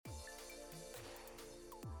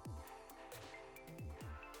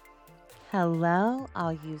Hello,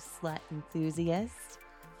 all you slut enthusiasts,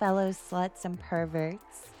 fellow sluts and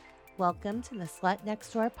perverts. Welcome to the Slut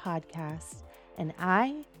Next Door podcast, and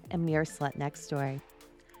I am your slut next door.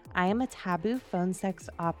 I am a taboo phone sex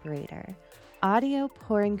operator, audio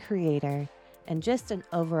porn creator, and just an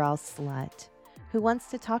overall slut who wants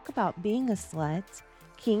to talk about being a slut,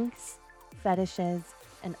 kinks, fetishes,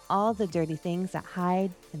 and all the dirty things that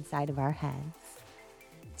hide inside of our heads.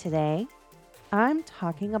 Today, I'm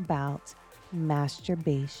talking about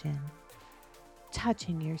masturbation,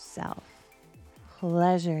 touching yourself,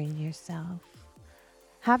 pleasuring yourself,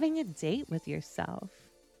 having a date with yourself.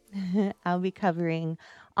 I'll be covering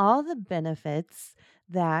all the benefits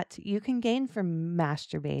that you can gain from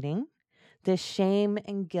masturbating, the shame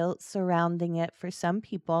and guilt surrounding it for some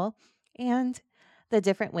people, and the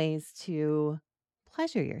different ways to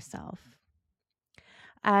pleasure yourself.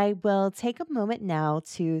 I will take a moment now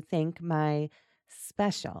to thank my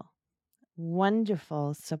special,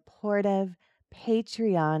 wonderful, supportive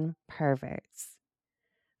Patreon perverts.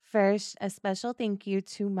 First, a special thank you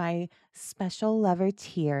to my special lover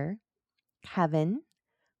tier, Kevin,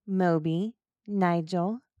 Moby,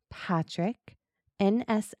 Nigel, Patrick,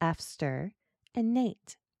 NSF Stir, and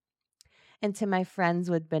Nate. And to my friends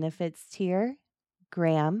with benefits tier,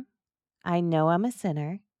 Graham, I Know I'm a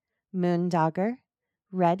Sinner, Moondogger,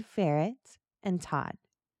 Red Ferret, and Todd.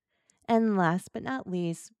 And last but not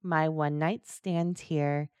least, my one night stand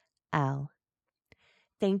tier, L.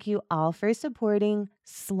 Thank you all for supporting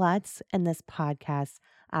sluts and this podcast.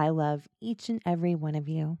 I love each and every one of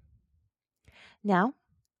you. Now,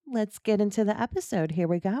 let's get into the episode. Here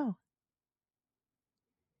we go.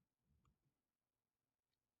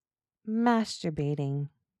 Masturbating.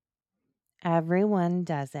 Everyone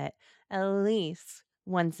does it at least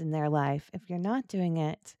once in their life. If you're not doing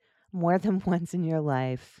it more than once in your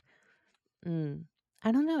life,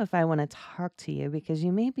 I don't know if I want to talk to you because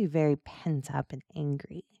you may be very pent up and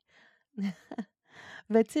angry.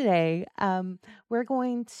 But today, we're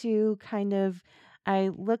going to I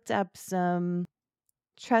looked up some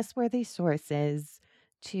trustworthy sources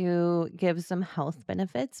to give some health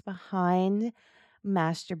benefits behind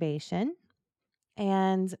masturbation.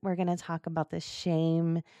 And we're going to talk about the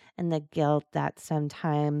shame and the guilt that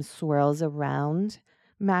sometimes swirls around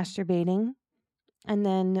masturbating. And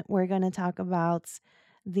then we're going to talk about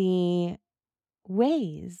the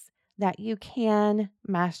ways that you can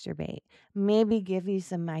masturbate. Maybe give you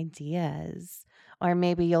some ideas, or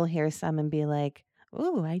maybe you'll hear some and be like,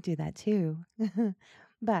 "Ooh, I do that too."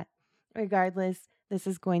 But regardless, this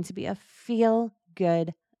is going to be a feel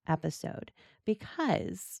good episode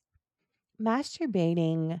because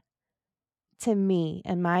masturbating, to me,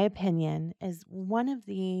 in my opinion, is one of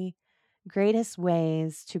the greatest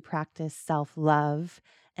ways to practice self-love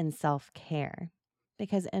and self-care.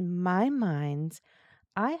 Because in my mind,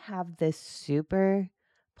 I have this super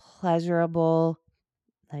pleasurable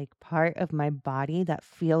part of my body that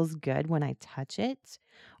feels good when I touch it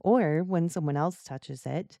or when someone else touches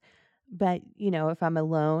it. But, if I'm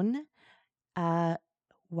alone, uh,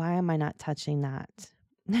 why am I not touching that?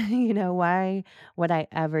 Why would I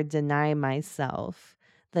ever deny myself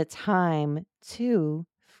the time to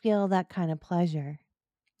feel that kind of pleasure?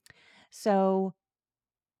 So,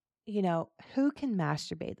 who can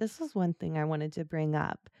masturbate? This is one thing I wanted to bring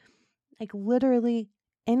up. Literally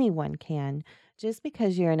anyone can. Just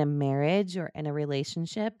because you're in a marriage or in a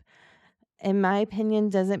relationship, in my opinion,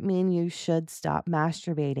 doesn't mean you should stop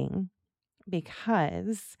masturbating,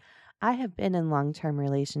 because I have been in long-term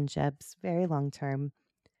relationships, very long-term,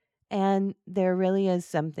 and there really is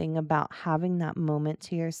something about having that moment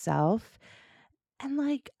to yourself. And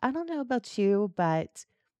I don't know about you, but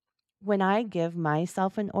when I give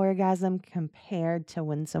myself an orgasm compared to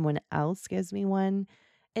when someone else gives me one,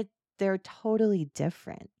 they're totally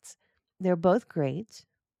different. They're both great,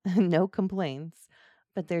 no complaints,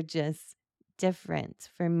 but they're just different.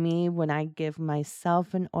 For me, when I give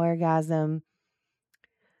myself an orgasm,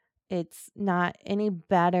 it's not any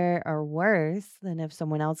better or worse than if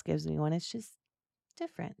someone else gives me one. It's just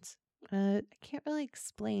different. I can't really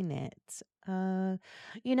explain it.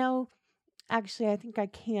 You know, Actually, I think I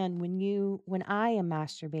can. When I am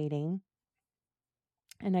masturbating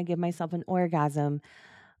and I give myself an orgasm,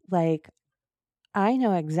 like I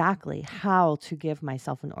know exactly how to give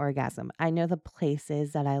myself an orgasm. I know the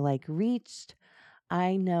places that I reached.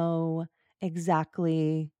 I know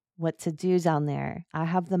exactly what to do down there. I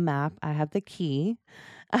have the map, I have the key.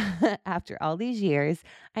 After all these years,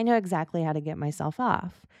 I know exactly how to get myself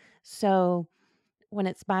off. So when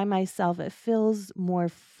it's by myself, it feels more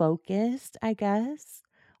focused, I guess.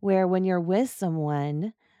 Where when you're with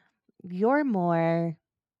someone, you're more,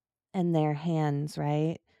 in their hands,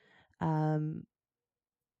 right? Um,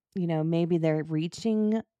 maybe they're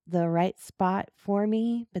reaching the right spot for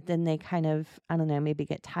me, but then they kind of, I don't know, maybe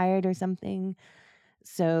get tired or something.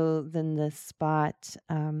 So then the spot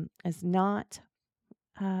is not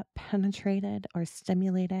penetrated or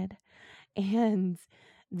stimulated. And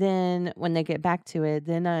then when they get back to it,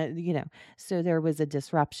 then, so there was a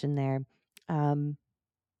disruption there. Um,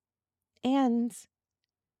 and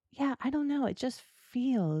yeah, I don't know. It just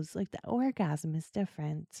feels like the orgasm is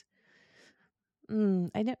different. I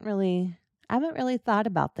haven't really thought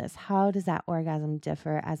about this. How does that orgasm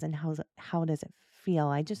differ as in how does it feel?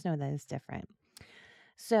 I just know that it's different.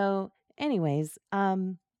 So anyways,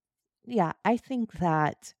 yeah, I think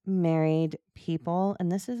that married people,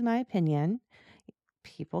 and this is my opinion,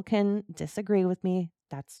 people can disagree with me.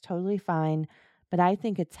 That's totally fine. But I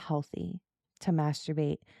think it's healthy to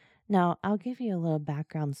masturbate. Now, I'll give you a little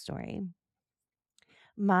background story.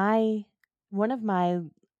 My One of my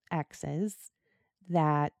exes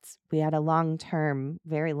that we had a long-term,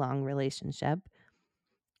 very long relationship,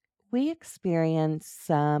 we experienced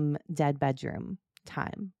some dead bedroom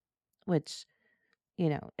time, which,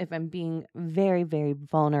 if I'm being very, very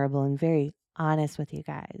vulnerable and very honest with you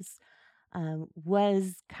guys,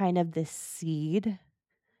 was kind of the seed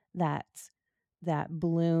that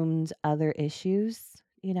bloomed other issues.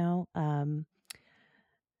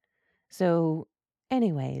 So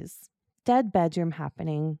anyways, dead bedroom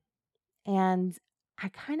happening, and I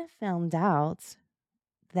kind of found out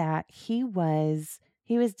that he was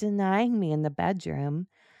denying me in the bedroom,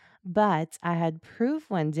 but I had proof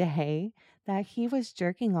one day that he was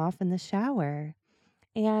jerking off in the shower.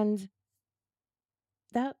 And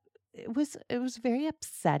that it was very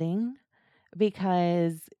upsetting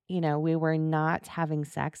because, we were not having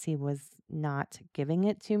sex. He was not giving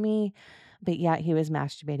it to me, but yet he was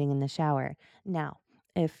masturbating in the shower. Now,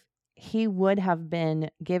 if he would have been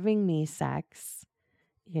giving me sex,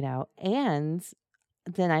 and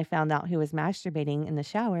then I found out he was masturbating in the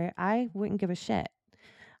shower, I wouldn't give a shit.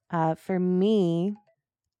 For me,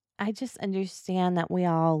 I just understand that we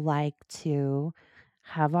all like to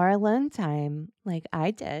have our alone time, like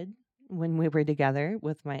I did when we were together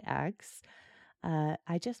with my ex.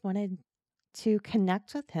 I just wanted to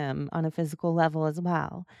connect with him on a physical level as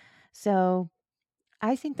well. So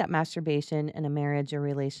I think that masturbation in a marriage or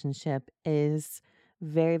relationship is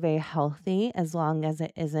very, very healthy as long as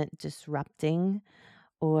it isn't disrupting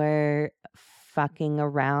or fucking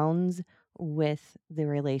around with the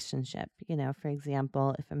relationship. For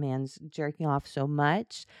example, if a man's jerking off so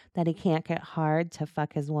much that he can't get hard to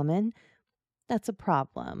fuck his woman, that's a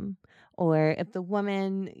problem. Or if the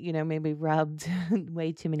woman, maybe rubbed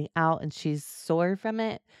way too many out and she's sore from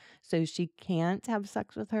it, so she can't have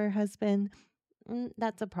sex with her husband,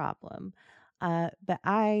 that's a problem. But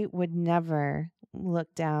I would never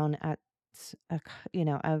look down at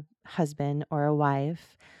a husband or a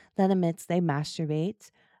wife that admits they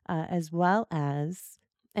masturbate, as well as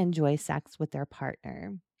enjoy sex with their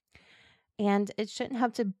partner. And it shouldn't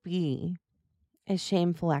have to be a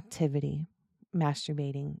shameful activity,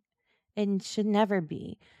 masturbating. It should never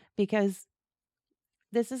be, because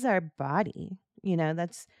this is our body.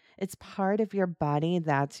 It's part of your body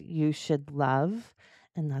that you should love.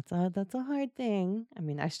 And that's a hard thing. I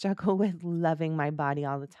mean, I struggle with loving my body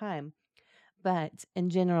all the time. But in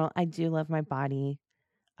general, I do love my body.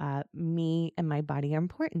 Me and my body are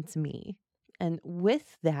important to me. And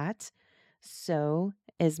with that, so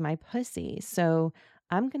is my pussy. So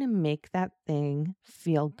I'm going to make that thing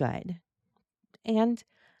feel good. And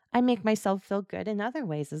I make myself feel good in other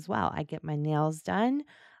ways as well. I get my nails done.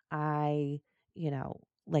 I,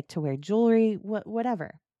 like to wear jewelry,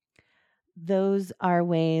 whatever. Those are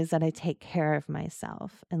ways that I take care of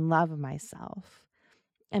myself and love myself.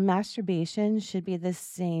 And masturbation should be the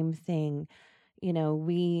same thing.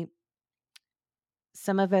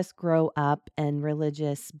 Some of us grow up in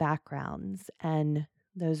religious backgrounds, and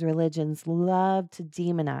those religions love to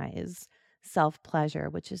demonize self pleasure,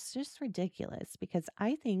 which is just ridiculous, because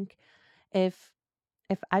I think if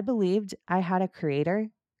I believed I had a creator,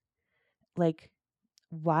 like,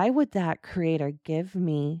 why would that creator give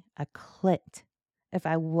me a clit if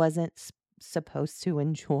I wasn't supposed to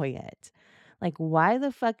enjoy it? Like, why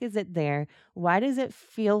the fuck is it there? Why does it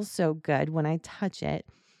feel so good when I touch it?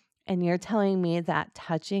 And you're telling me that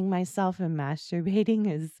touching myself and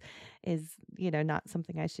masturbating is not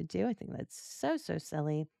something I should do. I think that's so, so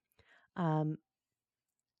silly. Um,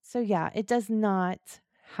 so yeah, it does not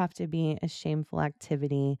have to be a shameful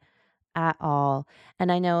activity at all.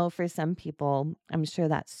 And I know for some people, I'm sure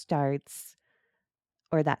that started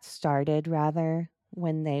rather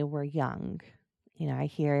when they were young. I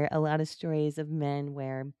hear a lot of stories of men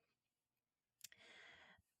where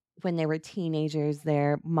when they were teenagers,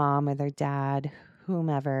 their mom or their dad,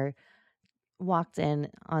 whomever, walked in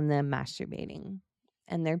on them masturbating.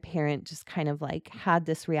 And their parent just kind of like had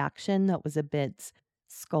this reaction that was a bit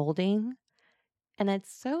scolding. And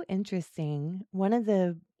it's so interesting. One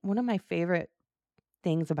of my favorite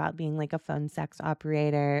things about being like a phone sex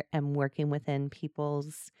operator and working within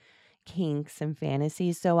people's kinks and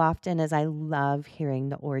fantasies so often is I love hearing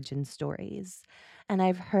the origin stories. And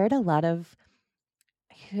I've heard a lot of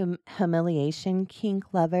humiliation kink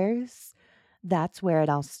lovers. That's where it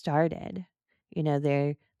all started.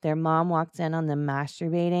 Their mom walked in on them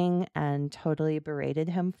masturbating and totally berated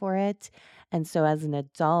him for it. And so as an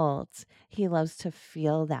adult, he loves to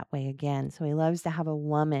feel that way again. So he loves to have a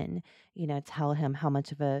woman, tell him how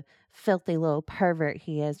much of a filthy little pervert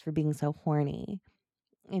he is for being so horny.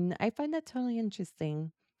 And I find that totally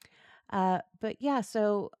interesting. But yeah,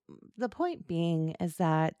 so the point being is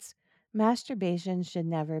that masturbation should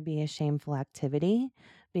never be a shameful activity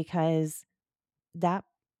because that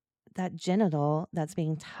that genital that's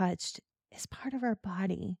being touched is part of our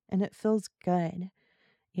body and it feels good.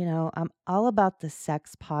 I'm all about the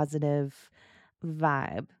sex positive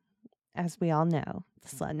vibe. As we all know, the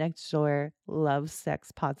slut next door loves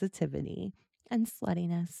sex positivity and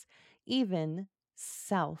sluttiness, even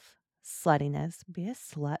self sluttiness. Be a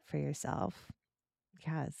slut for yourself.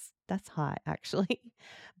 Yes, that's hot, actually.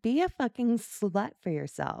 Be a fucking slut for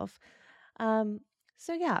yourself. Um,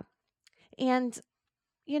 so yeah. And,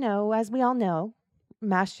 as we all know,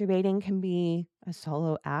 masturbating can be a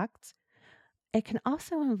solo act. It can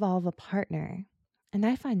also involve a partner. And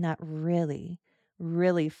I find that really,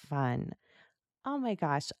 really fun. Oh my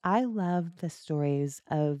gosh, I love the stories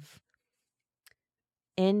of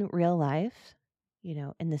in real life,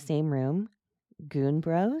 in the same room, goon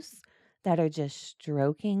bros that are just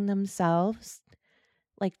stroking themselves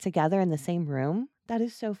like together in the same room. That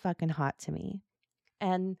is so fucking hot to me.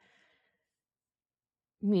 And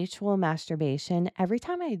mutual masturbation, every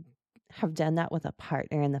time I have done that with a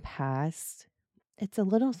partner in the past, it's a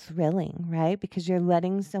little thrilling, right? Because you're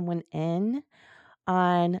letting someone in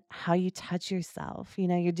on how you touch yourself.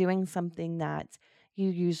 You're doing something that you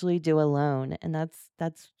usually do alone, and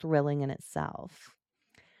that's thrilling in itself.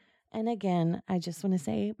 And again, I just want to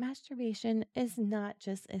say masturbation is not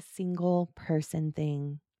just a single person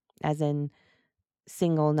thing, as in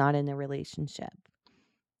single, not in a relationship.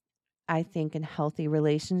 I think in healthy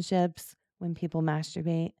relationships, when people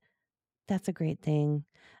masturbate, that's a great thing.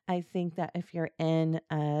 I think that if you're in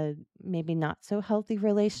a maybe not so healthy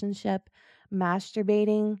relationship,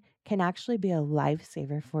 masturbating can actually be a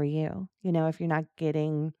lifesaver for you. If you're not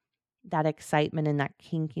getting that excitement and that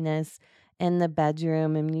kinkiness in the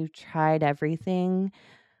bedroom and you've tried everything,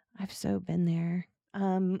 I've so been there.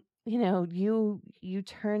 You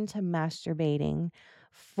turn to masturbating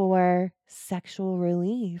for sexual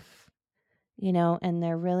relief, and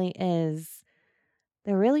there really is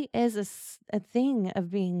a thing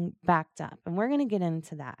of being backed up. And we're going to get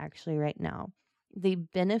into that actually right now. The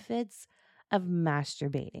benefits of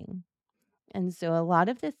masturbating. And so a lot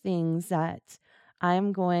of the things that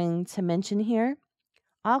I'm going to mention here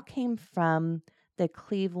all came from the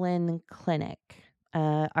Cleveland Clinic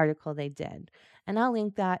article they did. And I'll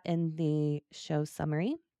link that in the show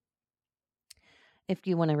summary if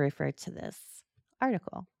you want to refer to this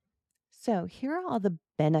article. So here are all the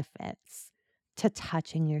benefits to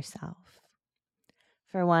touching yourself.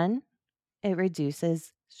 For one, it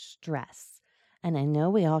reduces stress. And I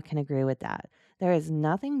know we all can agree with that. There is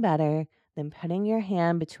nothing better than putting your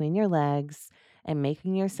hand between your legs and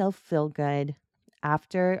making yourself feel good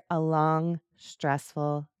after a long,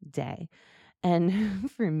 stressful day.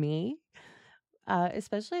 And for me,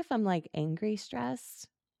 especially if I'm like angry stressed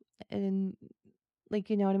and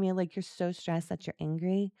like, you know what I mean? Like you're so stressed that you're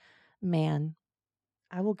angry, man,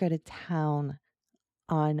 I will go to town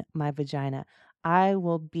on my vagina. I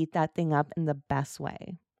will beat that thing up in the best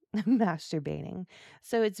way, masturbating.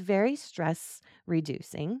 So it's very stress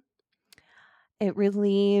reducing. It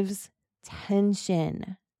relieves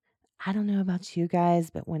tension. I don't know about you guys,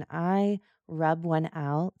 but when I rub one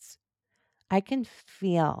out, I can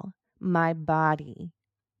feel my body.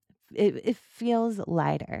 It feels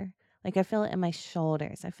lighter. Like I feel it in my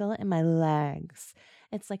shoulders. I feel it in my legs.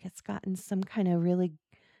 It's like it's gotten some kind of really,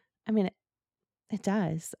 I mean, it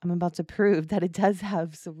does. I'm about to prove that it does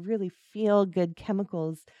have some really feel good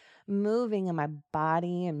chemicals moving in my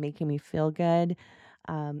body and making me feel good,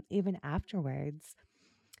 even afterwards.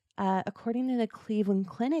 According to the Cleveland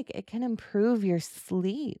Clinic, it can improve your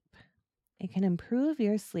sleep. It can improve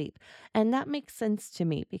your sleep. And that makes sense to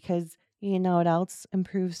me because, You know what else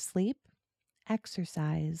improves sleep?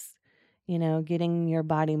 Exercise. Getting your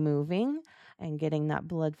body moving and getting that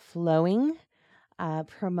blood flowing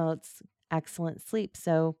promotes excellent sleep.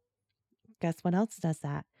 So, guess what else does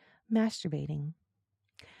that? Masturbating.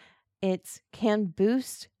 It can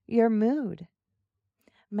boost your mood.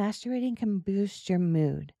 Masturbating can boost your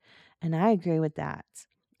mood. And I agree with that.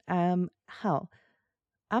 Hell,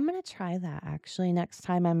 I'm going to try that actually next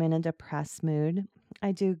time I'm in a depressed mood.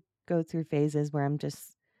 I do go through phases where I'm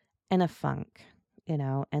just in a funk,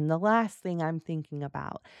 and the last thing I'm thinking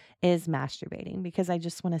about is masturbating because I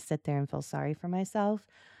just want to sit there and feel sorry for myself.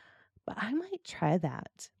 But I might try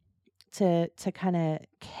that to kind of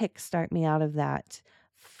kickstart me out of that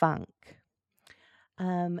funk.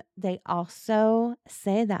 They also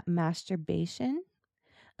say that masturbation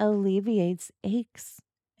alleviates aches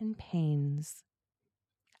and pains.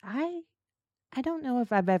 I I don't know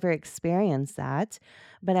if I've ever experienced that,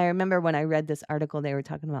 but I remember when I read this article, they were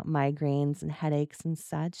talking about migraines and headaches and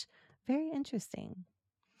such. Very interesting.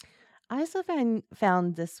 I also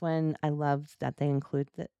found this one. I love that they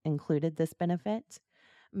included this benefit.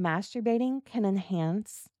 Masturbating can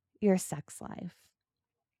enhance your sex life,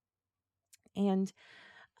 and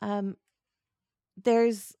um,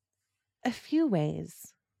 there's a few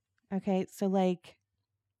ways. Okay, so like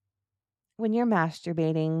when you're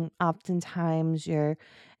masturbating, oftentimes you're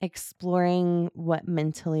exploring what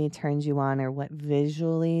mentally turns you on or what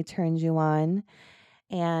visually turns you on.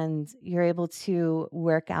 And you're able to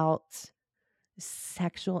work out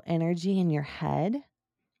sexual energy in your head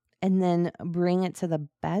and then bring it to the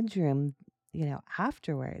bedroom,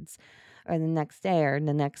 afterwards or the next day or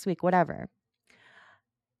the next week, whatever.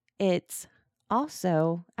 It's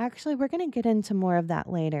also, actually, we're going to get into more of that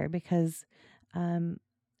later because um,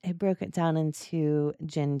 it broke it down into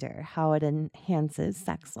gender, how it enhances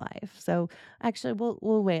sex life. So actually,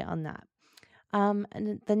 we'll wait on that.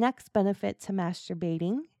 And the next benefit to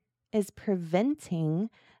masturbating is preventing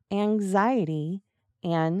anxiety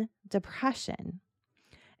and depression.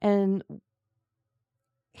 And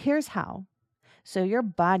here's how. So your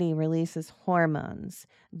body releases hormones,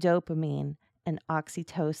 dopamine and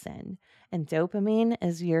oxytocin. And dopamine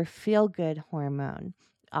is your feel-good hormone.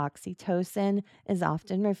 Oxytocin is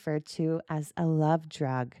often referred to as a love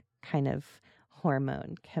drug kind of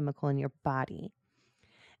hormone chemical in your body.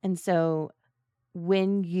 And so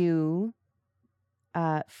when you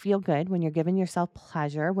feel good, when you're giving yourself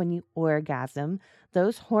pleasure, when you orgasm,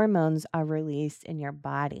 those hormones are released in your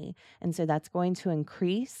body. And so that's going to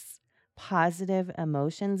increase positive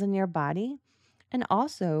emotions in your body. And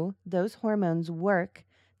also, those hormones work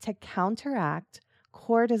to counteract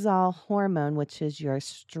cortisol hormone, which is your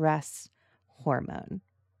stress hormone.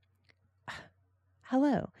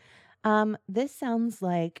 Hello. This sounds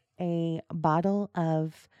like a bottle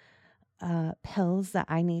of pills that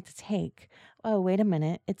I need to take. Oh, wait a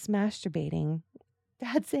minute. It's masturbating.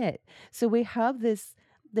 That's it. So we have this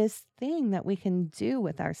thing that we can do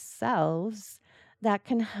with ourselves that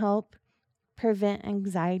can help prevent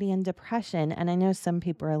anxiety and depression. And I know some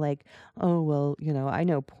people are like, oh, well, I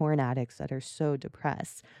know porn addicts that are so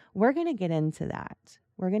depressed. We're going to get into that.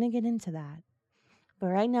 We're going to get into that. But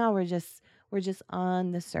right now we're just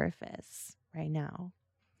on the surface right now.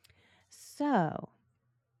 So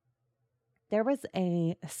there was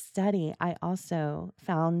a study I also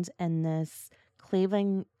found in this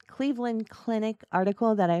Cleveland Clinic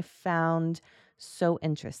article that I found so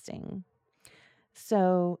interesting.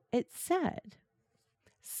 So it said,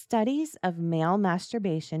 studies of male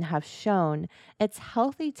masturbation have shown it's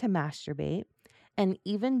healthy to masturbate and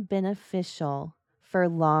even beneficial for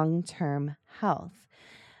long-term health.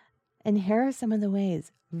 And here are some of the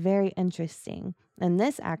ways. Very interesting. And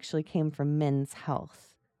this actually came from Men's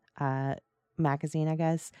Health magazine, I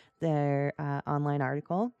guess, their online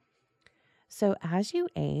article. So as you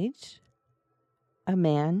age, a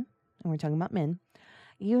man, and we're talking about men,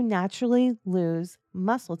 you naturally lose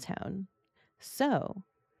muscle tone. So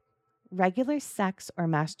regular sex or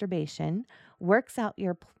masturbation works out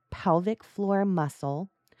your pelvic floor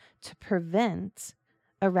muscle to prevent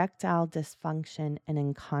erectile dysfunction and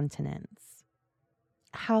incontinence.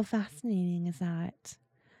 How fascinating is that?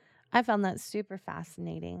 I found that super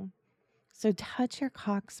fascinating. So touch your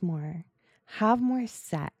cocks more. Have more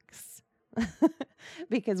sex.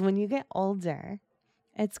 Because when you get older,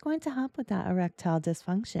 it's going to help with that erectile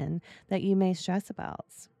dysfunction that you may stress about.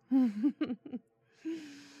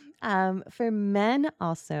 For men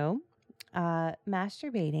also,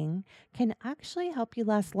 masturbating can actually help you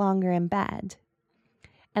last longer in bed.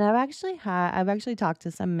 And I've actually talked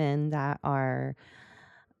to some men that are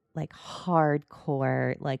like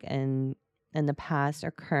hardcore, like in in the past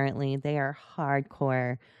or currently, they are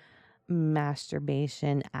hardcore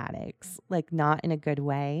masturbation addicts, like not in a good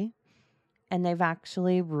way. And they've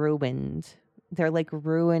actually they're like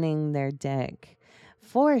ruining their dick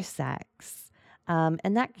for sex.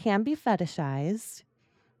 And that can be fetishized,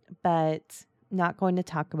 but not going to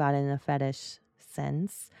talk about it in a fetish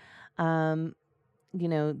sense. Um,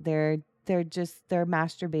 their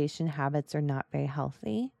masturbation habits are not very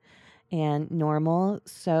healthy and normal.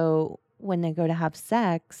 So when they go to have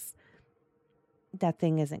sex, that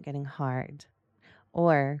thing isn't getting hard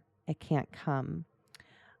or it can't come.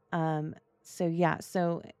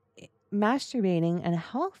 So masturbating in a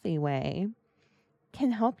healthy way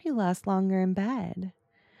can help you last longer in bed.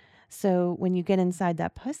 So when you get inside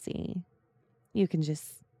that pussy, you can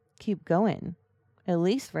just keep going, at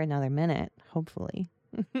least for another minute, hopefully.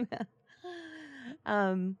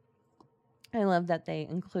 um, I love that they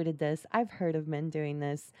included this. I've heard of men doing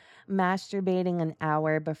this. Masturbating an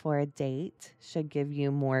hour before a date should give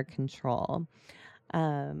you more control.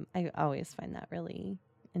 I always find that really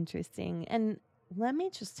interesting. And let me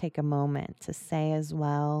just take a moment to say as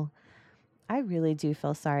well, I really do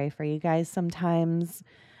feel sorry for you guys sometimes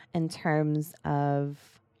in terms of,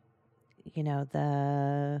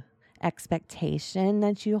 the expectation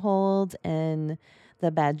that you hold in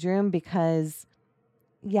the bedroom because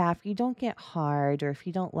yeah, if you don't get hard or if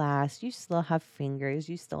you don't last, you still have fingers,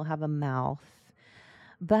 you still have a mouth.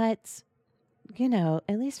 But,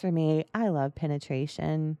 at least for me, I love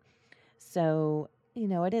penetration. So,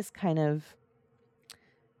 it is kind of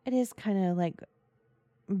like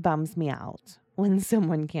bums me out when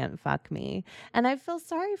someone can't fuck me. And I feel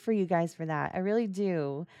sorry for you guys for that. I really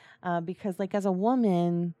do. Because, like, as a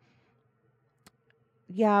woman,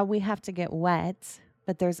 yeah, we have to get wet,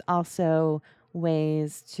 but there's also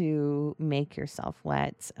ways to make yourself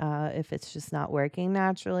wet if it's just not working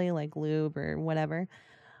naturally, like lube or whatever.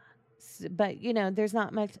 But, there's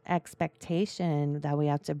not much expectation that we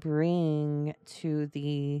have to bring to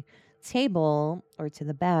the table or to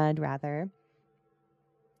the bed, rather.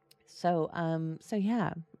 So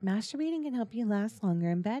yeah, masturbating can help you last longer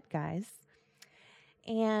in bed, guys.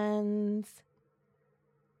 And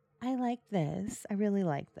I like this. I really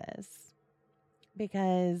like this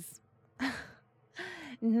because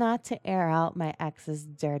not to air out my ex's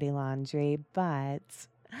dirty laundry, but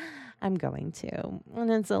I'm going to.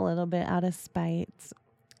 And it's a little bit out of spite.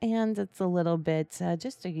 And it's a little bit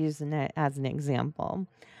just to use it as an example.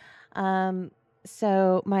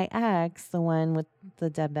 So my ex, the one with the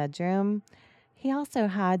dead bedroom, he also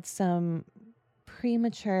had some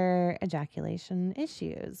premature ejaculation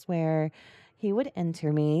issues where he would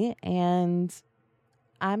enter me, and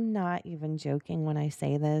I'm not even joking when I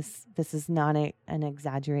say this. This is not an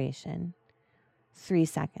exaggeration. 3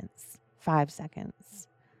 seconds, 5 seconds,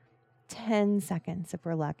 10 seconds if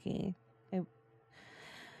we're lucky. It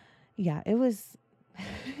was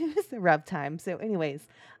it was a rough time. So anyways,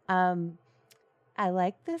 I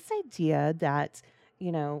like this idea that,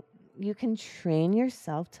 you can train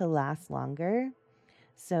yourself to last longer.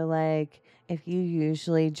 So, like, if you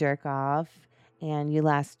usually jerk off and you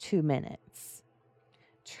last 2 minutes,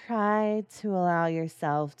 try to allow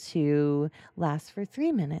yourself to last for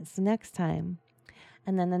 3 minutes the next time.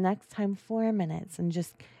 And then the next time, 4 minutes, and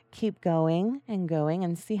just keep going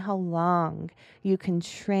and see how long you can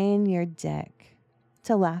train your dick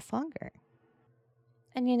to last longer.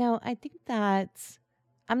 And, I think that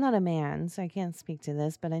I'm not a man, so I can't speak to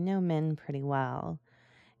this, but I know men pretty well.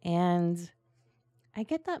 And I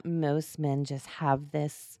get that most men just have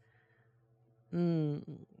this, I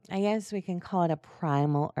guess we can call it a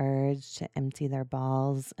primal urge to empty their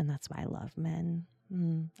balls. And that's why I love men.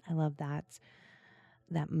 I love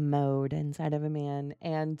that mode inside of a man.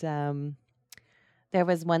 And there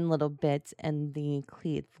was one little bit in the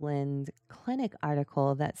Cleveland Clinic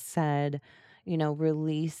article that said,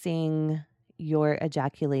 releasing your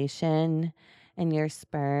ejaculation and your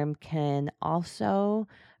sperm can also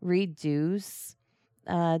reduce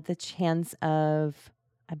the chance of,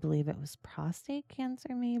 I believe it was prostate cancer,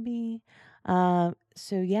 maybe.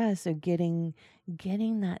 So getting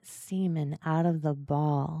that semen out of the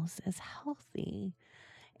balls is healthy.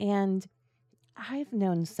 And I've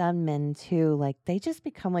known some men too, like they just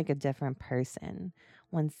become like a different person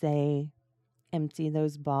once they empty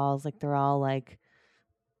those balls. Like they're all like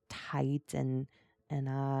tight and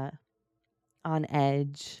on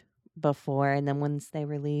edge before, and then once they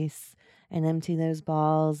release and empty those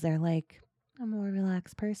balls, they're like a more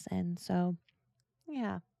relaxed person. So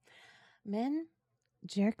yeah, men,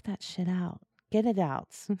 jerk that shit out, get it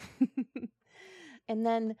out. And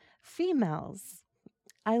then females,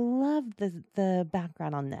 I love the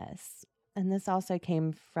background on this. and this also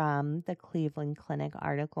came from the Cleveland Clinic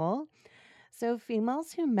article. So,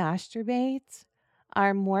 females who masturbate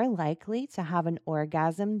are more likely to have an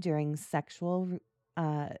orgasm during sexual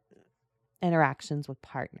uh, interactions with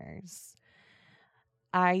partners.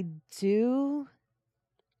 I do,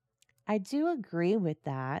 I do agree with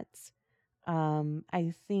that.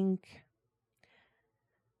 I think,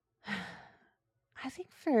 I think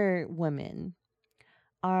for women,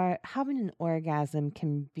 having an orgasm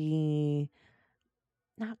can be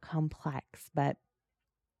not complex, but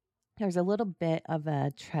there's a little bit of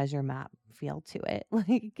a treasure map feel to it.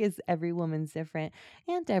 Like, because every woman's different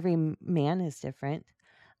and every man is different.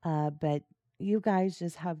 But you guys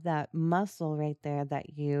just have that muscle right there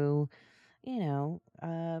that you know,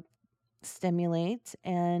 stimulate,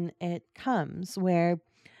 and it comes where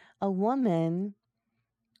a woman,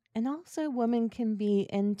 and also women can be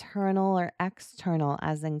internal or external,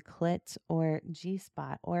 as in clit or G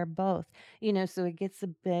spot or both. So it gets a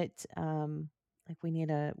bit like we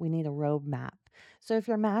need a roadmap. So if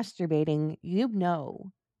you're masturbating, you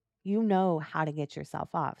know how to get yourself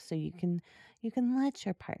off. So you can let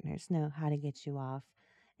your partners know how to get you off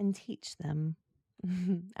and teach them.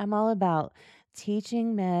 I'm all about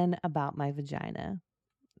teaching men about my vagina.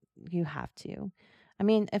 You have to. I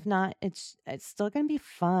mean, if not, it's still going to be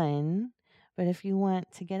fun, but if you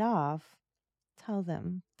want to get off, tell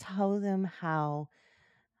them. Tell them how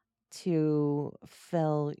to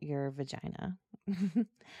fill your vagina.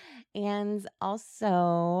 And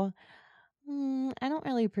also, I don't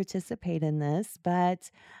really participate in this, but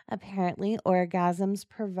apparently orgasms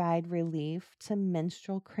provide relief to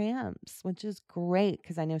menstrual cramps, which is great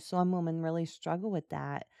because I know some women really struggle with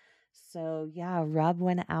that. So, yeah, rub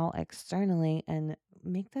one out externally and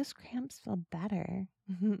make those cramps feel better.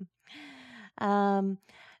 um,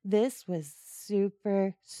 this was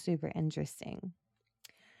super, super interesting.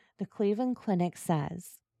 The Cleveland Clinic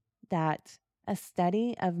says that a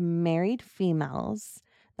study of married females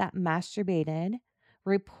that masturbated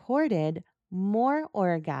reported more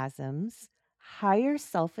orgasms, higher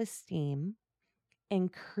self esteem,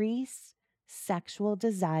 increased sexual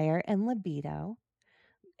desire and libido,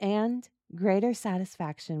 and greater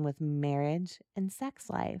satisfaction with marriage and sex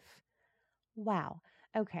life. Wow.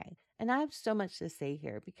 Okay. And I have so much to say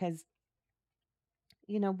here because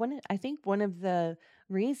I think one of the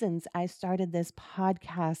reasons I started this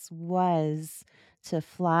podcast was to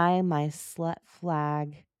fly my slut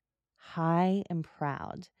flag high and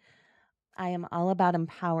proud. I am all about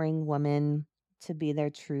empowering women to be their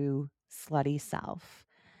true slutty self.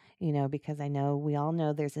 Because I know we all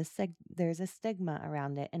know there's a stigma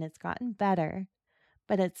around it, and it's gotten better,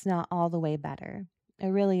 but it's not all the way better. It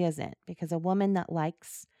really isn't, because a woman that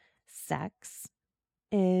likes sex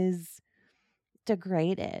is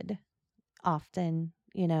degraded often,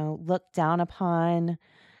 looked down upon,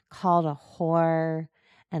 called a whore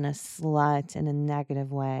and a slut in a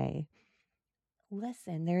negative way.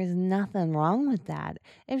 Listen, there is nothing wrong with that.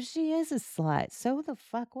 If she is a slut, so the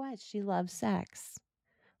fuck what? She loves sex.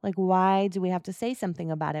 Like, why do we have to say something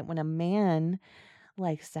about it when a man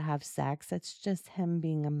likes to have sex? It's just him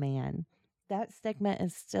being a man. That stigma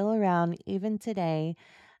is still around even today.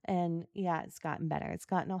 And yeah, it's gotten better. It's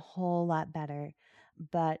gotten a whole lot better.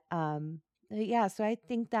 But yeah, so I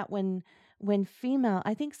think that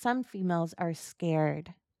I think some females are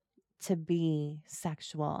scared to be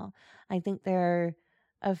sexual. I think they're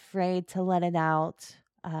afraid to let it out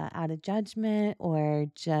of judgment, or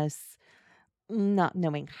just not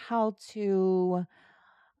knowing how to,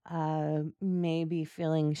 maybe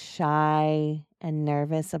feeling shy and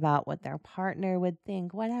nervous about what their partner would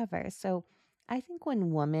think, whatever. So I think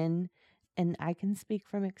when women, and I can speak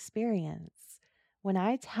from experience, when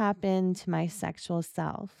I tap into my sexual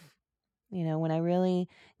self, when I really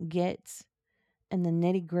get in the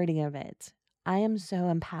nitty gritty of it, I am so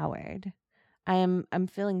empowered. I'm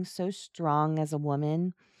feeling so strong as a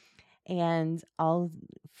woman, and all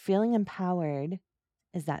feeling empowered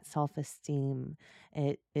is that self-esteem.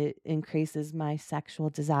 It increases my sexual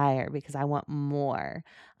desire because I want more.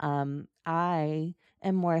 I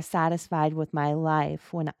am more satisfied with my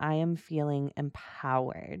life when I am feeling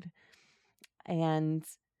empowered. And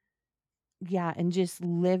yeah, and just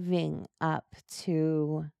living up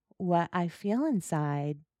to what I feel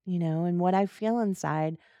inside, and what I feel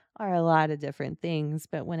inside are a lot of different things.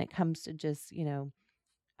 But when it comes to just,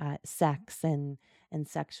 sex and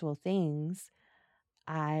sexual things,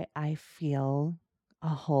 I feel a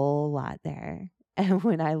whole lot there. And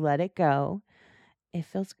when I let it go, it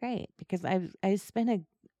feels great because I spent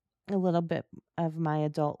a little bit of my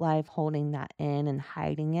adult life holding that in and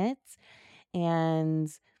hiding it,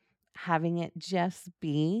 and having it just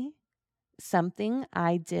be. something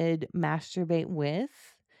I did masturbate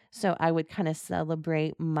with. So I would kind of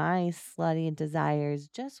celebrate my slutty desires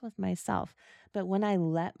just with myself. But when I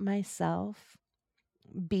let myself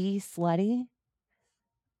be slutty,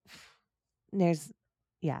 there's,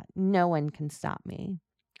 yeah, no one can stop me.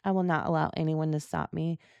 I will not allow anyone to stop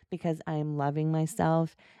me because I am loving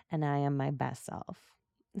myself and I am my best self.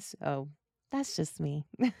 So that's just me.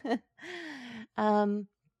 um,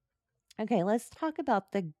 okay, let's talk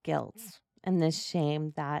about the guilt and the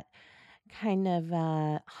shame that kind of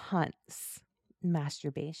haunts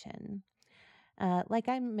masturbation. Like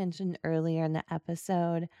I mentioned earlier in the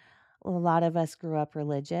episode, a lot of us grew up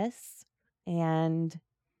religious and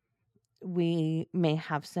we may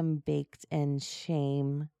have some baked in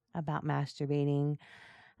shame about masturbating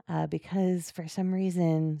because for some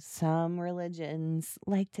reason, some religions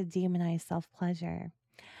like to demonize self pleasure.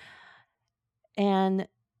 And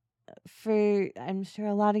I'm sure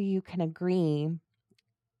a lot of you can agree,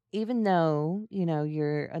 even though,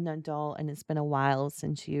 you're an adult and it's been a while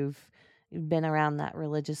since you've been around that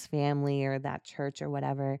religious family or that church or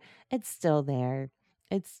whatever, it's still there.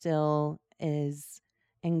 It still is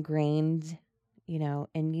ingrained,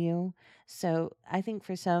 in you. So I think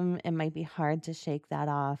for some, it might be hard to shake that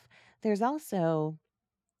off. There's also,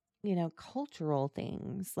 cultural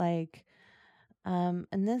things like, and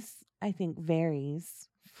this I think varies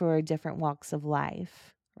for different walks of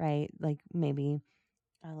life, right? Like maybe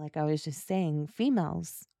like I was just saying,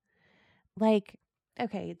 females. Like,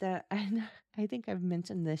 okay, I think I've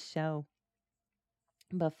mentioned this show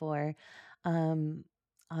before um,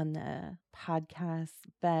 on the podcast,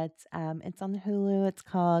 but it's on Hulu. It's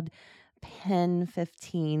called Pen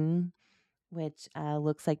 15, which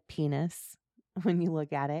looks like penis when you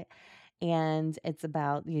look at it. And it's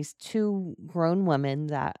about these two grown women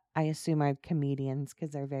that I assume are comedians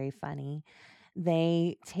because they're very funny.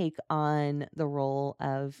 They take on the role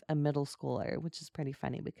of a middle schooler, which is pretty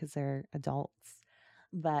funny because they're adults.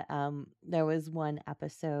 But there was one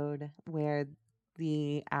episode where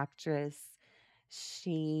the actress,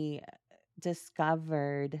 she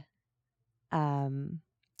discovered um,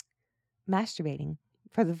 masturbating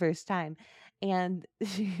for the first time, and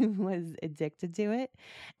she was addicted to it,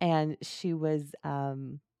 and she was,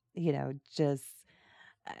 just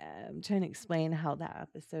I'm trying to explain how that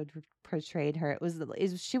episode portrayed her.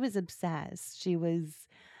 She was obsessed. She was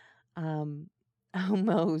um,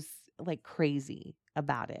 almost like crazy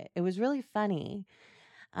about it. It was really funny.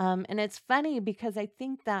 And it's funny because I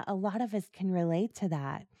think that a lot of us can relate to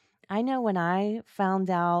that. I know when I found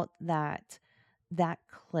out that that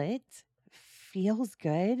clit feels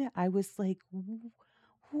good, I was like,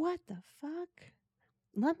 what the fuck?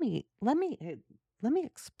 Let me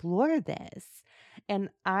explore this. And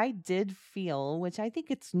I did feel, which I think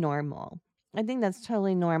it's normal. I think that's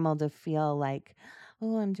totally normal to feel like,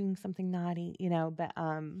 oh, I'm doing something naughty, but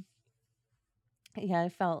yeah, I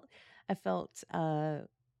felt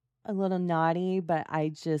a little naughty, but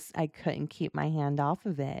I couldn't keep my hand off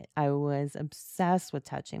of it. I was obsessed with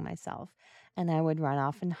touching myself, and I would run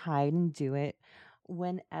off and hide and do it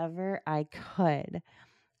whenever I could.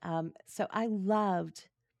 So I love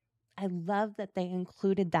that they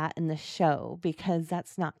included that in the show because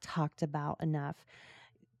that's not talked about enough.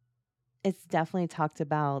 It's definitely talked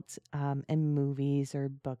about in movies or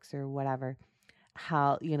books or whatever,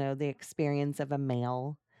 how, the experience of a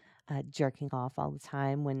male jerking off all the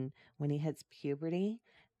time when he hits puberty.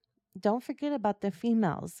 Don't forget about the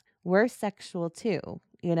females. We're sexual too,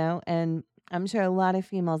 and I'm sure a lot of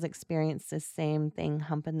females experience the same thing,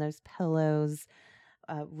 humping those pillows,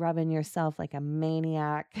 rubbing yourself like a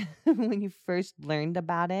maniac when you first learned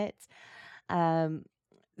about it. Um,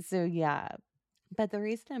 so, yeah. But the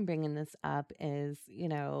reason I'm bringing this up is,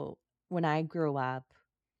 when I grew up,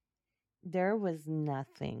 there was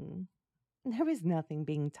nothing. There was nothing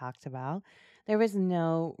being talked about. There was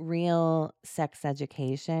no real sex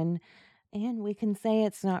education. And we can say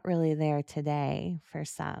it's not really there today for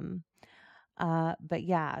some. But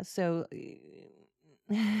yeah, so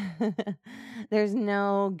there's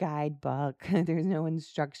no guidebook, there's no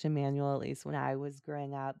instruction manual, at least when I was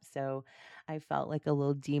growing up. So I felt like a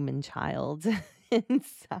little demon child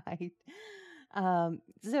inside.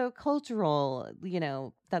 So cultural,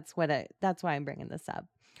 that's why I'm bringing this up.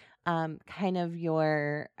 Kind of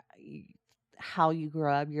how you grew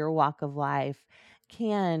up, your walk of life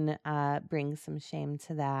can bring some shame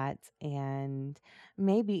to that and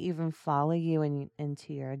maybe even follow you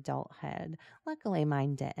into your adulthood. Luckily,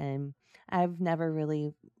 mine didn't. I've never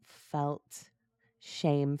really felt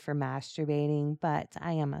shame for masturbating, but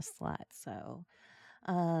I am a slut. So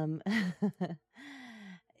um,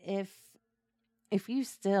 if if you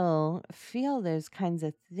still feel those kinds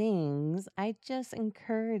of things, I just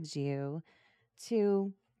encourage you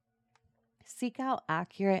to seek out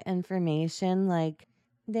accurate information. Like,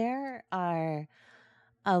 there are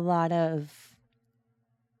a lot of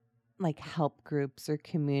like help groups or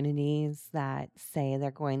communities that say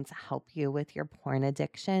they're going to help you with your porn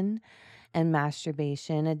addiction and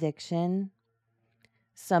masturbation addiction.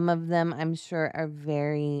 Some of them I'm sure are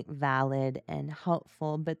very valid and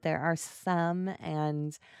helpful, but there are some,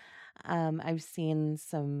 and I've seen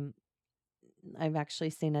some. I've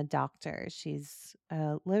actually seen a doctor. She's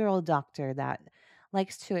a literal doctor that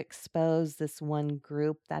likes to expose this one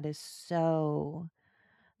group that is so,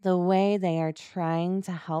 the way they are trying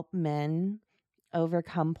to help men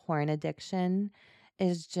overcome porn addiction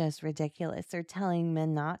is just ridiculous. They're telling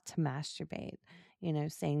men not to masturbate,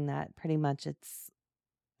 saying that pretty much it's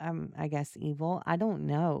I guess evil. I don't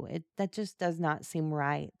know. That just does not seem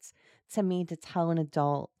right to me to tell an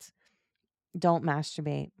adult, don't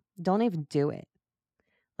masturbate. Don't even do it.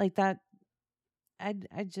 Like that. I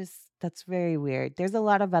just, that's very weird. There's a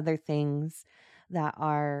lot of other things that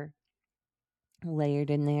are layered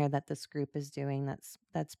in there that this group is doing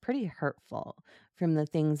that's pretty hurtful, from the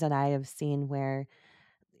things that I have seen where,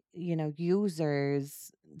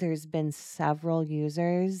 users, there's been several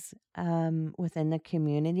users within the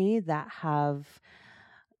community that have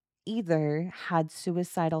either had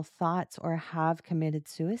suicidal thoughts or have committed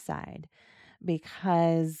suicide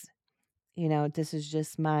because, this is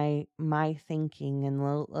just my thinking, and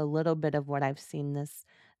a little bit of what I've seen this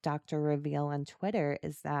doctor reveal on Twitter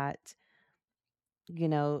is that, you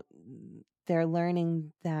know they're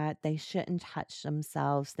learning that they shouldn't touch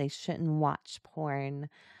themselves, they shouldn't watch porn.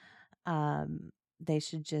 They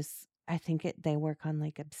should just, I think they work on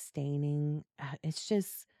like abstaining. It's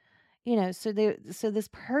just, so this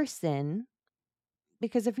person,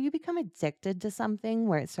 because if you become addicted to something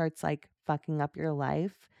where it starts like fucking up your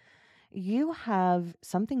life, you have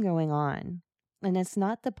something going on. And it's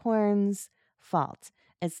not the porn's fault.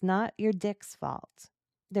 It's not your dick's fault.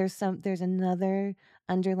 There's another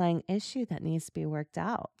underlying issue that needs to be worked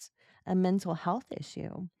out, a mental health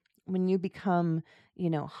issue. When you become,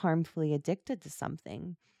 harmfully addicted to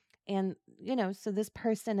something. And, so this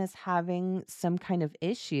person is having some kind of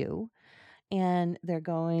issue, and they're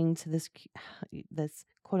going to this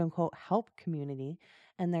quote unquote help community,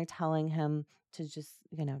 and they're telling him to just,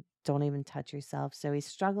 don't even touch yourself. So he's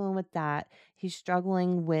struggling with that. He's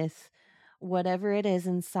struggling with whatever it is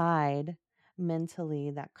inside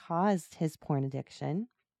mentally that caused his porn addiction.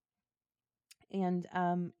 And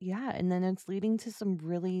yeah, and then it's leading to some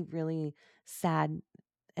really, really sad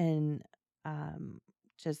and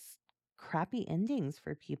just crappy endings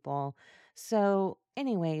for people. So,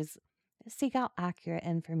 anyways, seek out accurate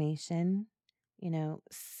information,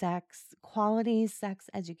 quality sex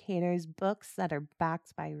educators, books that are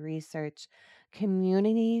backed by research,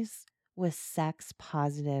 communities with sex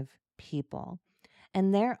positive people.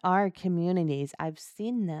 And there are communities, I've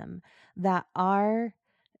seen them, that are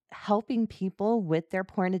helping people with their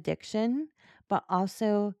porn addiction, but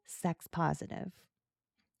also sex positive.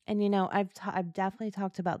 And I've definitely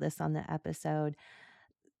talked about this on the episode.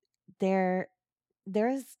 There's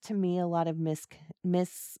to me a lot of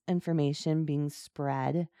misinformation being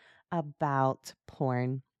spread about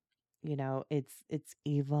porn. It's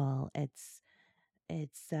evil. It's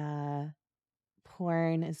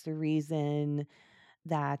porn is the reason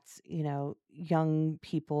that, young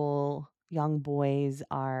people, young boys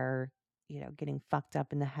are, getting fucked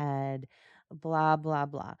up in the head, blah, blah,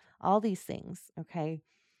 blah. All these things, okay?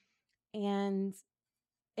 And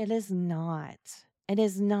it is not. It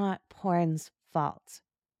is not porn's fault.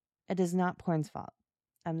 It is not porn's fault.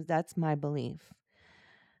 That's my belief.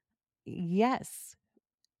 Yes,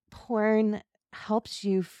 porn helps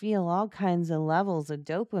you feel all kinds of levels of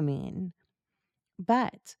dopamine,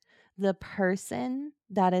 but the person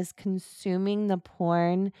that is consuming the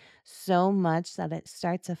porn so much that it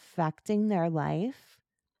starts affecting their life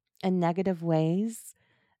in negative ways,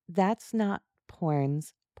 that's not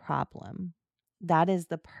porn's problem. That is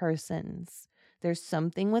the person's. There's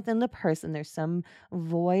something within the person, there's some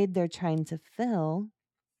void they're trying to fill,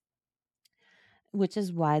 which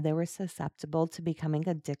is why they were susceptible to becoming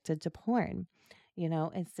addicted to porn.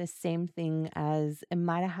 It's the same thing as it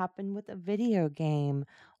might have happened with a video game,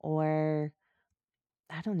 or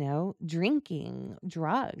I don't know, drinking,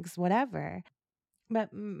 drugs, whatever.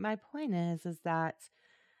 But my point is that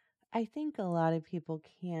I think a lot of people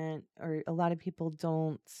can't, or a lot of people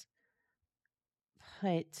don't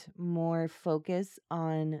put more focus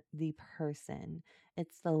on the person.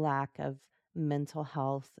 It's the lack of mental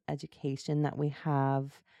health education that we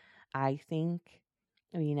have. I think,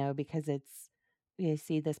 because you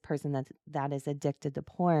see this person that is addicted to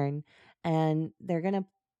porn, and they're going to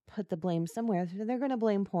put the blame somewhere. So they're going to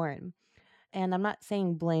blame porn. And I'm not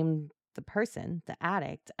saying blame the person, the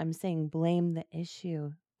addict. I'm saying blame the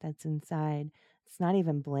issue that's inside. It's not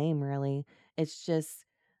even blame really. It's just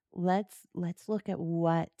let's look at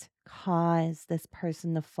what caused this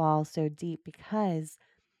person to fall so deep, because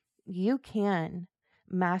you can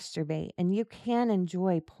masturbate and you can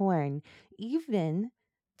enjoy porn, even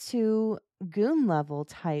to goon level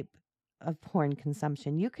type of porn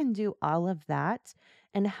consumption. You can do all of that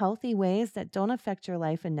in healthy ways that don't affect your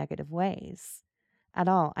life in negative ways at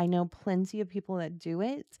all. I know plenty of people that do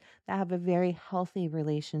it that have a very healthy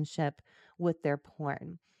relationship with their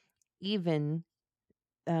porn. Even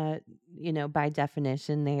uh, by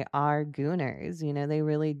definition, they are gooners. They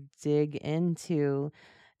really dig into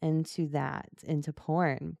that, into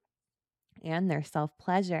porn and their self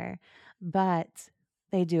pleasure, but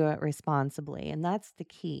they do it responsibly, and that's the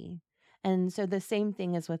key. And so the same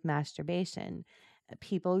thing is with masturbation.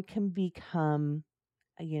 People can become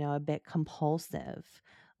a bit compulsive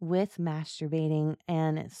with masturbating,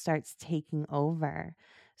 and it starts taking over.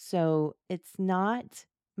 So it's not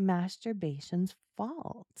masturbation's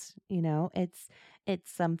fault.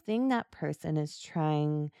 It's something that person is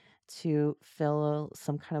trying to fill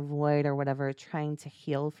some kind of void or whatever, trying to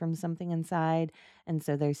heal from something inside. And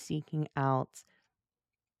so they're seeking out,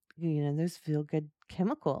 those feel good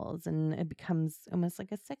chemicals, and it becomes almost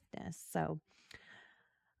like a sickness. So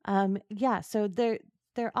yeah, so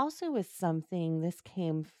there also was something, this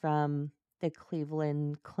came from the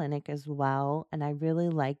Cleveland Clinic as well, and I really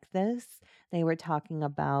like this. They were talking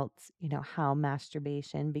about, how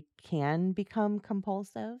masturbation can become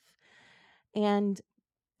compulsive. And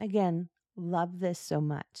again, love this so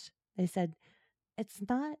much. They said it's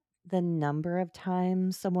not the number of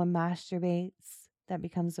times someone masturbates that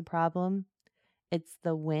becomes a problem. It's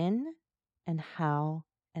the when and how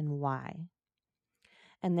and why.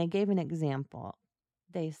 And they gave an example.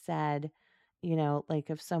 They said, like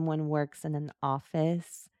if someone works in an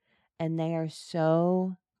office and they are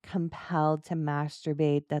so compelled to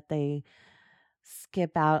masturbate that they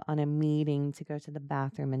skip out on a meeting to go to the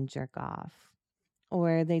bathroom and jerk off,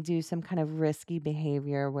 or they do some kind of risky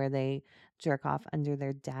behavior where they jerk off under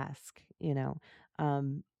their desk,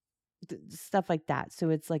 um, stuff like that. So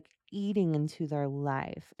it's like eating into their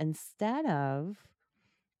life instead of,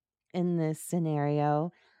 in this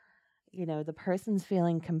scenario, the person's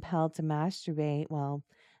feeling compelled to masturbate. Well,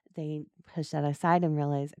 they push that aside and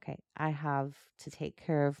realize, okay, I have to take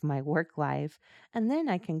care of my work life. And then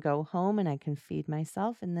I can go home and I can feed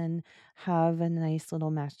myself and then have a nice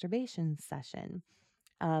little masturbation session.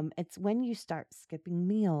 It's when you start skipping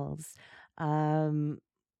meals, um,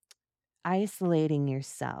 isolating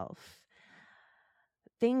yourself,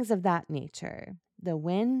 things of that nature. The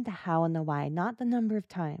when, the how, and the why, not the number of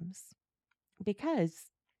times.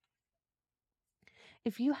 Because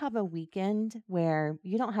if you have a weekend where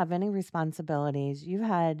you don't have any responsibilities, you've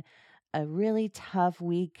had a really tough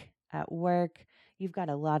week at work, you've got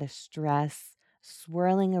a lot of stress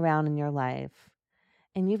swirling around in your life,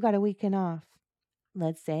 and you've got a weekend off.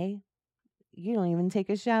 Let's say you don't even take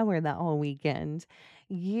a shower that whole weekend.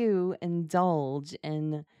 You indulge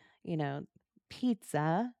in, you know,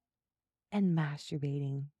 pizza and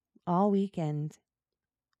masturbating all weekend.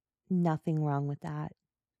 Nothing wrong with that.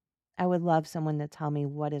 I would love someone to tell me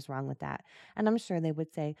what is wrong with that. And I'm sure they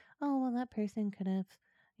would say, oh, well, that person could have,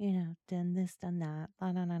 done this, done that.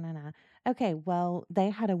 Blah, blah, blah, blah, blah. Okay, well, they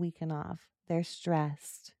had a weekend off. They're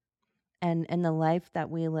stressed. And in the life that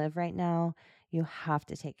we live right now, you have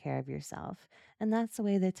to take care of yourself. And that's the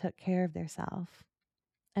way they took care of themselves.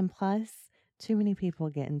 And plus, too many people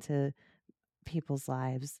get into people's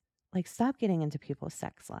lives. Like, stop getting into people's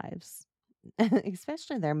sex lives,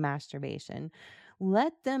 especially their masturbation.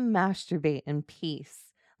 Let them masturbate in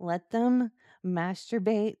peace. Let them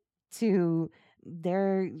masturbate to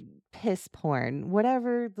their piss porn,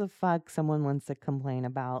 whatever the fuck someone wants to complain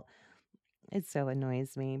about. It so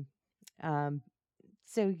annoys me. Um,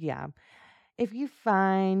 so, yeah, if you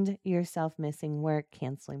find yourself missing work,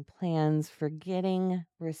 canceling plans, forgetting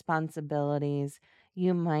responsibilities,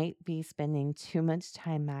 you might be spending too much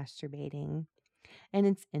time masturbating. And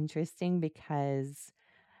it's interesting because,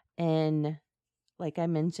 like I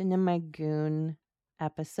mentioned in my Goon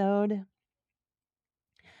episode,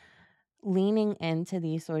 leaning into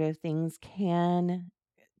these sort of things can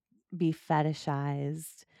be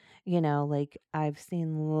fetishized. Like I've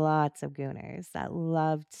seen lots of gooners that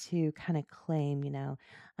love to kind of claim,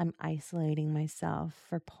 I'm isolating myself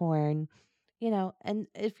for porn. And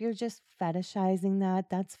if you're just fetishizing that,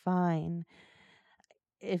 that's fine.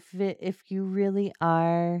 If you really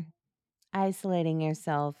are isolating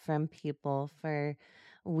yourself from people for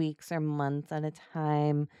weeks or months at a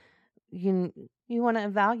time, you want to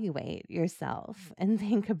evaluate yourself and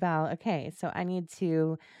think about, okay, so I need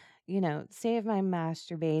to, save my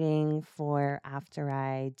masturbating for after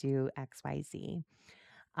I do XYZ.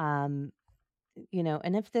 Um,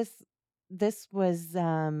 and if this was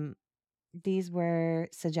these were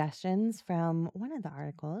suggestions from one of the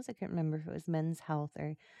articles. I can't remember if it was Men's Health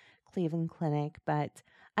or Cleveland Clinic, but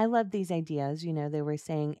I love these ideas. They were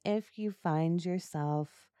saying if you find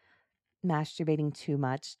yourself masturbating too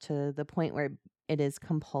much to the point where it is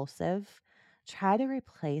compulsive, try to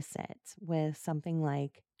replace it with something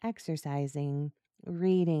like exercising,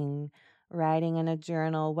 reading, writing in a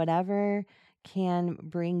journal, whatever can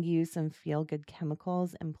bring you some feel good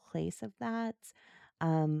chemicals in place of that.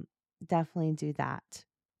 Um, Definitely do that.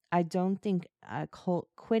 I don't think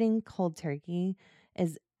quitting cold turkey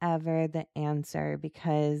is ever the answer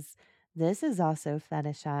because this is also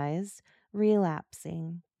fetishized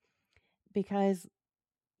relapsing because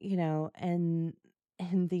in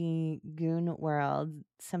the goon world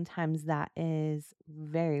sometimes that is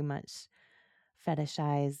very much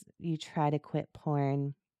fetishized. You try to quit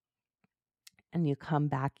porn and you come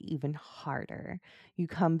back even harder, you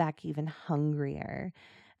come back even hungrier.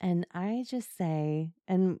 And I just say,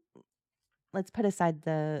 and let's put aside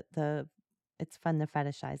the it's fun to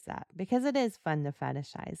fetishize that because it is fun to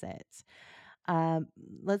fetishize it. Um,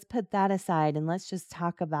 let's put that aside and let's just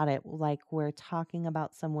talk about it like we're talking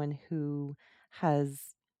about someone who has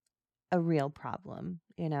a real problem.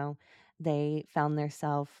 They found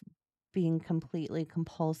themselves being completely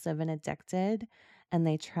compulsive and addicted, and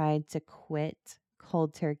they tried to quit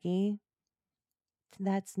cold turkey.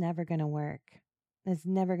 That's never going to work. That's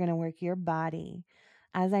never going to work. Your body,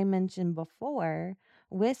 as I mentioned before,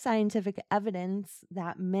 with scientific evidence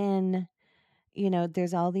that men,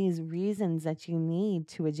 there's all these reasons that you need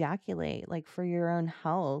to ejaculate, like for your own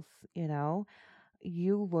health.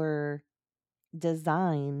 You were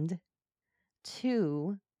designed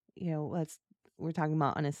to, we're talking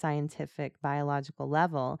about on a scientific biological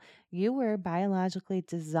level, you were biologically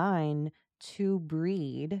designed to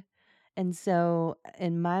breed. And so,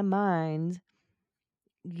 in my mind,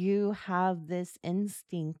 you have this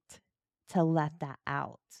instinct to let that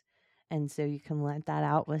out. And so, you can let that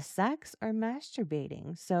out with sex or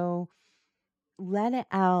masturbating. So, let it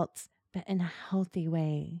out, but in a healthy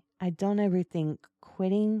way. I don't ever think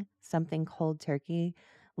quitting something cold turkey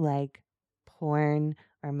like porn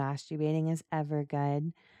or masturbating is ever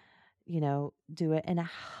good. Do it in a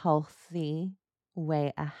healthy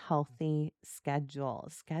way, a healthy schedule.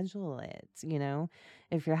 Schedule it,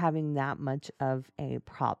 if you're having that much of a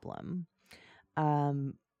problem.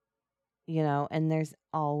 Um, and there's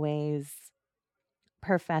always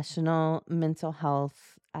professional mental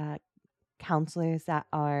health counselors that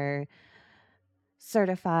are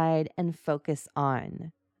certified and focus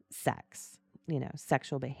on sex,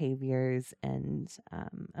 sexual behaviors and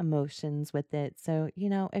emotions with it. So,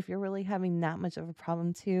 if you're really having that much of a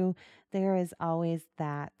problem too, there is always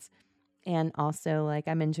that. And also, like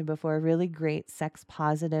I mentioned before, really great sex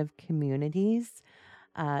positive communities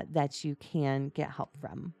that you can get help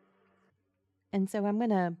from. And so I'm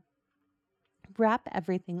going to wrap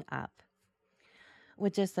everything up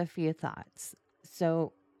with just a few thoughts.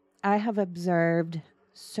 So I have observed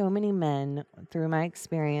so many men through my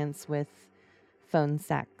experience with phone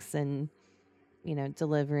sex and,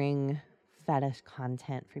 delivering fetish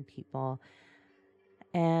content for people.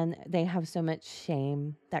 And they have so much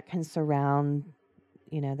shame that can surround,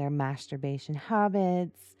 their masturbation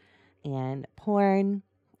habits and porn.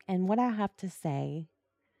 And what I have to say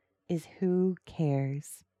is who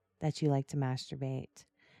cares that you like to masturbate?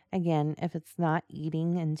 Again, if it's not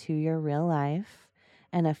eating into your real life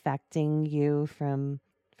and affecting you from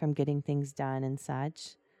getting things done and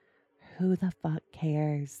such, who the fuck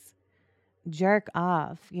cares? Jerk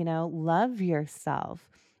off, love yourself.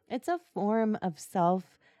 It's a form of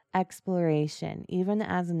self exploration, even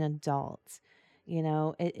as an adult.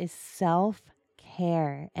 It is self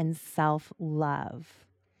care and self love.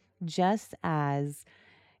 Just as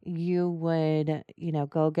you would,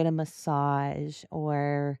 go get a massage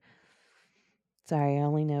or, sorry, I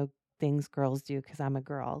only know things girls do because I'm a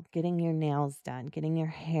girl, getting your nails done, getting your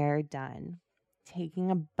hair done,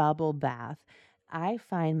 taking a bubble bath. I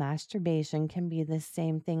find masturbation can be the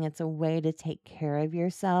same thing. It's a way to take care of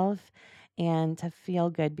yourself and to feel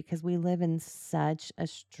good because we live in such a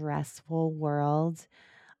stressful world.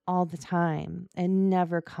 all the time. It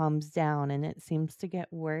never calms down and it seems to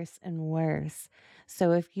get worse and worse.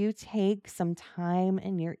 So if you take some time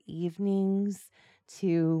in your evenings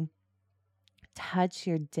to touch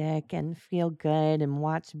your dick and feel good and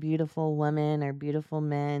watch beautiful women or beautiful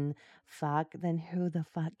men fuck, then who the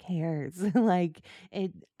fuck cares? Like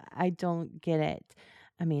it I don't get it.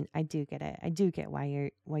 I mean, I do get it. I do get why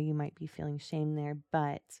you might be feeling shame there,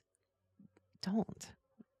 but don't.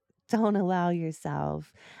 Don't allow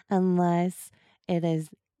yourself unless it is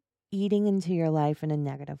eating into your life in a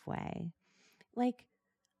negative way. Like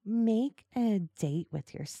make a date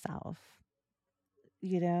with yourself.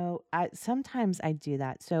 I sometimes I do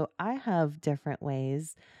that. So I have different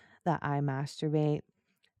ways that I masturbate.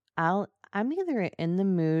 I'm either in the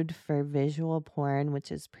mood for visual porn,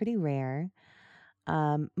 which is pretty rare.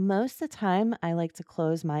 Most of the time I like to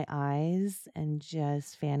close my eyes and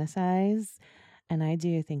just fantasize. And I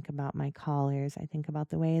do think about my callers. I think about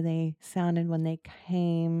the way they sounded when they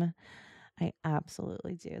came. I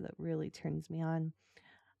absolutely do. That really turns me on.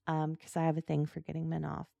 Because I have a thing for getting men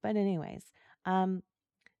off. But anyways, um,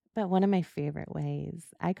 but one of my favorite ways,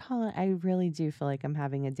 I really do feel like I'm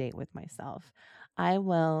having a date with myself. I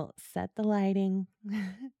will set the lighting.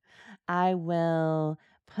 I will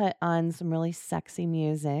put on some really sexy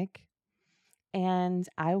music and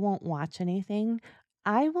I won't watch anything.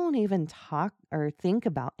 I won't even talk or think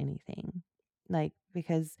about anything. Like,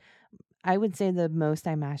 because I would say the most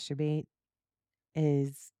I masturbate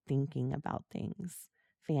is thinking about things,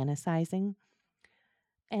 fantasizing.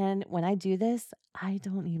 And when I do this, I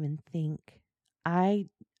don't even think. I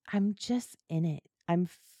I'm just in it. I'm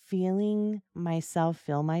feeling myself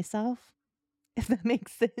feel myself, if that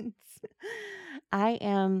makes sense. I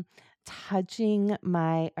am touching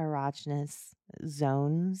my erogenous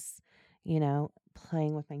zones,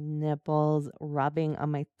 playing with my nipples, rubbing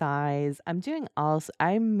on my thighs.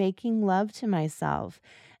 I'm making love to myself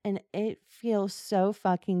and it feels so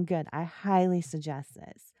fucking good. I highly suggest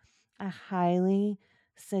this. I highly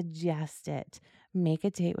suggest it. Make a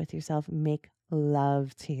date with yourself, make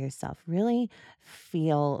love to yourself. Really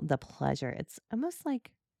feel the pleasure. It's almost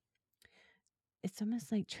like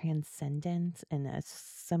transcendence and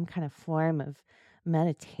some kind of form of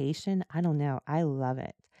meditation. I don't know. I love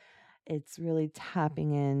it. It's really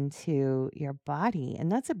tapping into your body.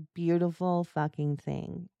 And that's a beautiful fucking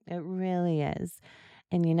thing. It really is.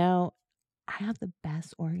 And I have the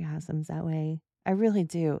best orgasms that way. I really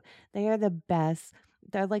do. They are the best.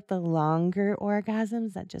 They're like the longer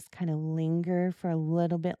orgasms that just kind of linger for a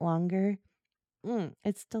little bit longer.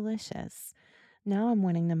 It's delicious. Now I'm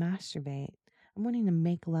wanting to masturbate. I'm wanting to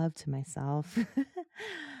make love to myself.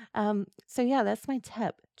 So yeah, that's my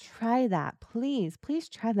tip. Try that. Please, please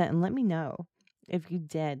try that and let me know if you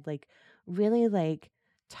did. Like really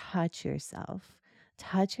touch yourself.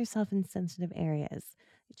 Touch yourself in sensitive areas.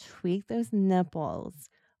 Tweak those nipples.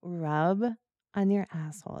 Rub on your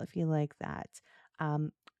asshole if you like that.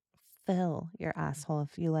 Um, Fill your asshole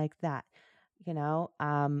if you like that. You know,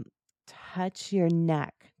 um, Touch your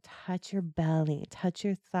neck, touch your belly, touch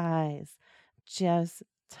your thighs. Just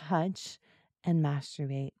touch and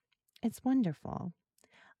masturbate. It's wonderful.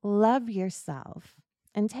 Love yourself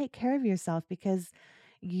and take care of yourself because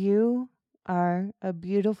you are a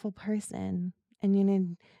beautiful person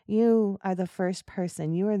and you are the first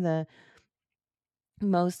person. You are the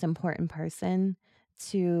most important person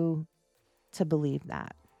to believe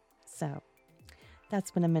that. So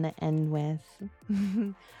that's what I'm going to end with.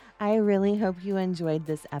 I really hope you enjoyed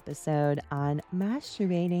this episode on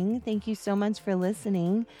masturbating. Thank you so much for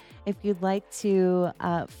listening. If you'd like to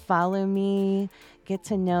follow me, get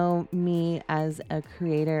to know me as a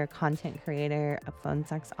creator, a content creator, a phone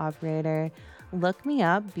sex operator, look me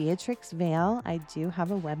up, Beatrix Vale. I do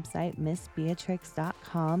have a website,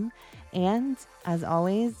 missbeatrix.com. And as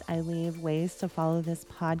always, I leave ways to follow this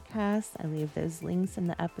podcast. I leave those links in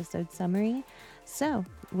the episode summary. So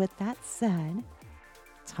with that said,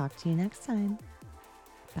 talk to you next time.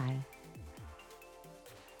 Bye.